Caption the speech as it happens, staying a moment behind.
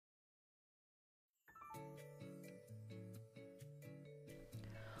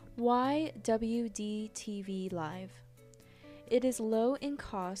Why HDTV Live? It is low in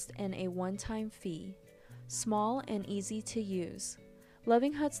cost and a one-time fee, small and easy to use.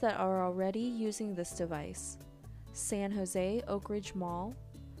 Loving huts that are already using this device: San Jose Oak Ridge Mall,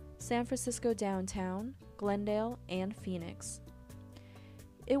 San Francisco Downtown, Glendale, and Phoenix.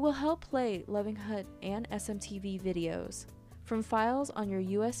 It will help play Loving Hut and SMTV videos from files on your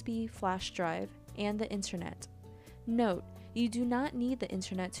USB flash drive and the internet. Note, you do not need the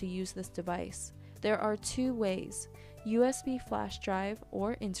internet to use this device. There are two ways: USB flash drive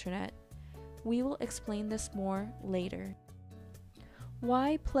or internet. We will explain this more later.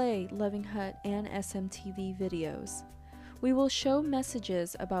 Why play Loving Hut and SMTV videos? We will show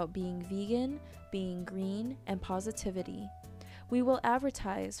messages about being vegan, being green, and positivity. We will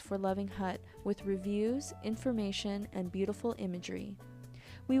advertise for Loving Hut with reviews, information, and beautiful imagery.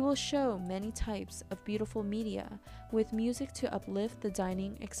 We will show many types of beautiful media with music to uplift the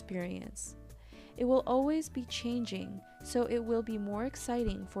dining experience. It will always be changing, so it will be more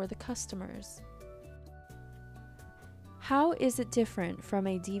exciting for the customers. How is it different from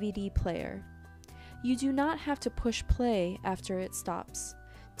a DVD player? You do not have to push play after it stops.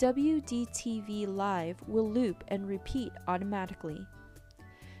 HDTV Live will loop and repeat automatically.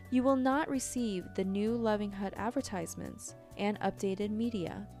 You will not receive the new Loving Hut advertisements and updated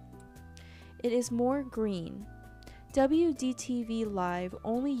media. It is more green. HDTV Live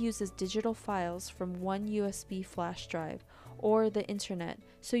only uses digital files from one USB flash drive or the internet,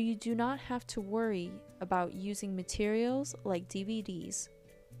 so you do not have to worry about using materials like DVDs.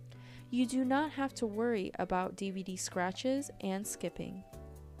 You do not have to worry about DVD scratches and skipping.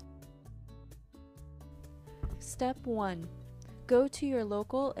 Step 1. Go to your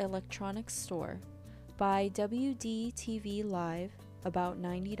local electronics store. Buy HDTV Live, about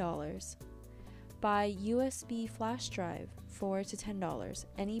 $90. Buy USB flash drive, $4 to $10.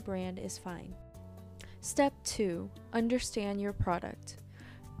 Any brand is fine. Step 2. Understand your product.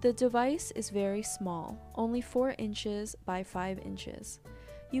 The device is very small, only 4 inches by 5 inches.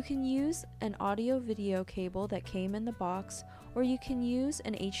 You can use an audio-video cable that came in the box, or you can use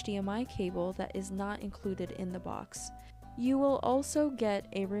an HDMI cable that is not included in the box. You will also get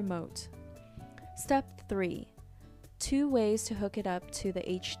a remote. Step 3. 2 ways to hook it up to the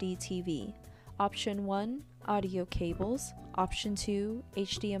HDTV. Option 1, audio cables. Option 2,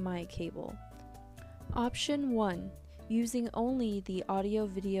 HDMI cable. Option 1, using only the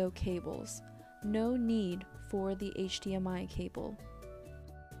audio-video cables. No need for the HDMI cable.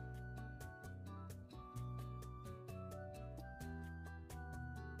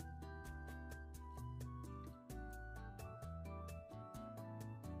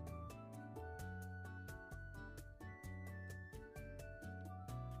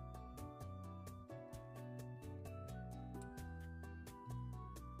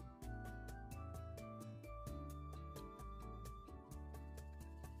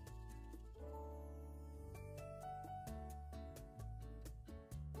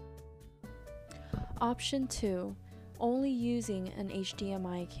 Option 2, only using an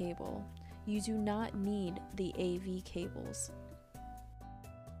HDMI cable. You do not need the AV cables.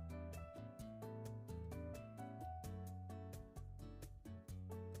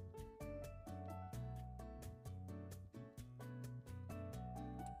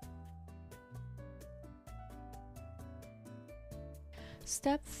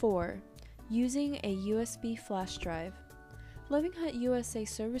 Step 4, using a USB flash drive. Loving Hut USA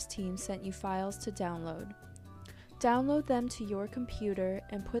service team sent you files to download. Download them to your computer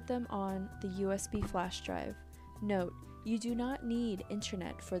and put them on the USB flash drive. Note, you do not need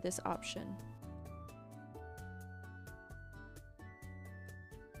internet for this option.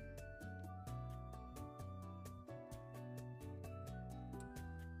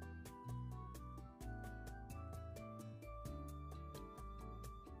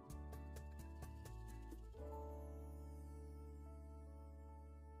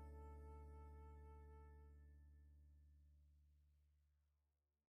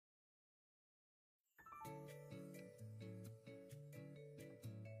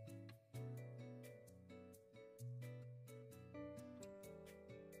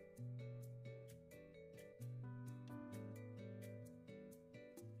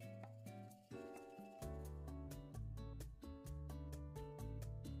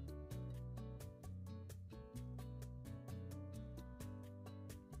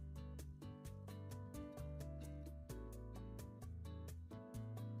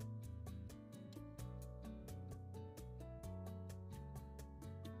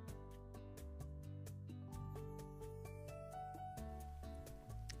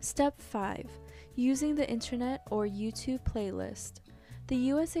 Step 5. Using the internet or YouTube playlist. The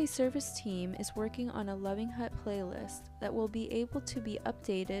USA Service Team is working on a Loving Hut playlist that will be able to be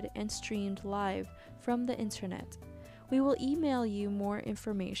updated and streamed live from the internet. We will email you more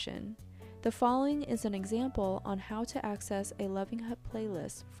information. The following is an example on how to access a Loving Hut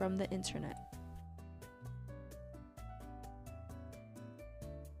playlist from the internet.